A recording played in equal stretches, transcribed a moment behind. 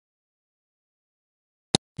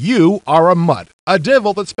You are a mutt, a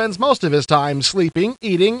divil that spends most of his time sleeping,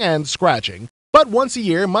 eating, and scratching, but once a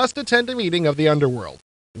year must attend a meeting of the underworld.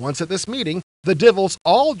 Once at this meeting, the divils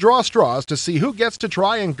all draw straws to see who gets to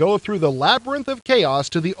try and go through the labyrinth of chaos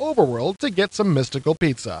to the overworld to get some mystical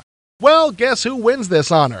pizza. Well, guess who wins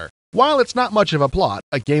this honor? While it's not much of a plot,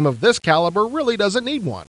 a game of this caliber really doesn't need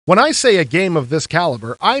one. When I say a game of this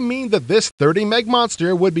caliber, I mean that this 30 meg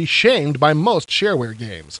monster would be shamed by most shareware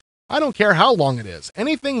games. I don't care how long it is,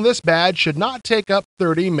 anything this bad should not take up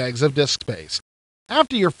 30 megs of disk space.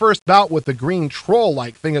 After your first bout with the green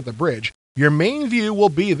troll-like thing at the bridge, your main view will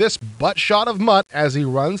be this butt shot of Mutt as he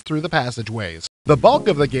runs through the passageways. The bulk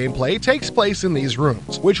of the gameplay takes place in these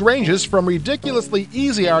rooms, which ranges from ridiculously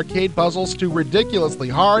easy arcade puzzles to ridiculously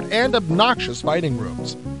hard and obnoxious fighting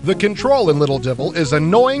rooms. The control in Little Divil is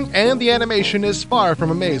annoying and the animation is far from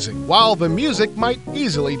amazing, while the music might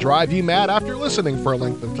easily drive you mad after listening for a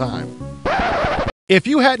length of time. If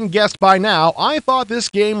you hadn't guessed by now, I thought this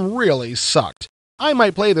game really sucked. I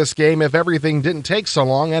might play this game if everything didn't take so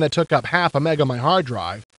long and it took up half a meg on my hard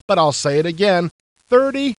drive, but I'll say it again,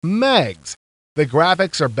 30 megs! The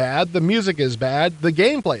graphics are bad, the music is bad, the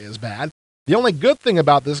gameplay is bad. The only good thing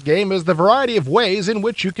about this game is the variety of ways in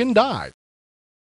which you can die.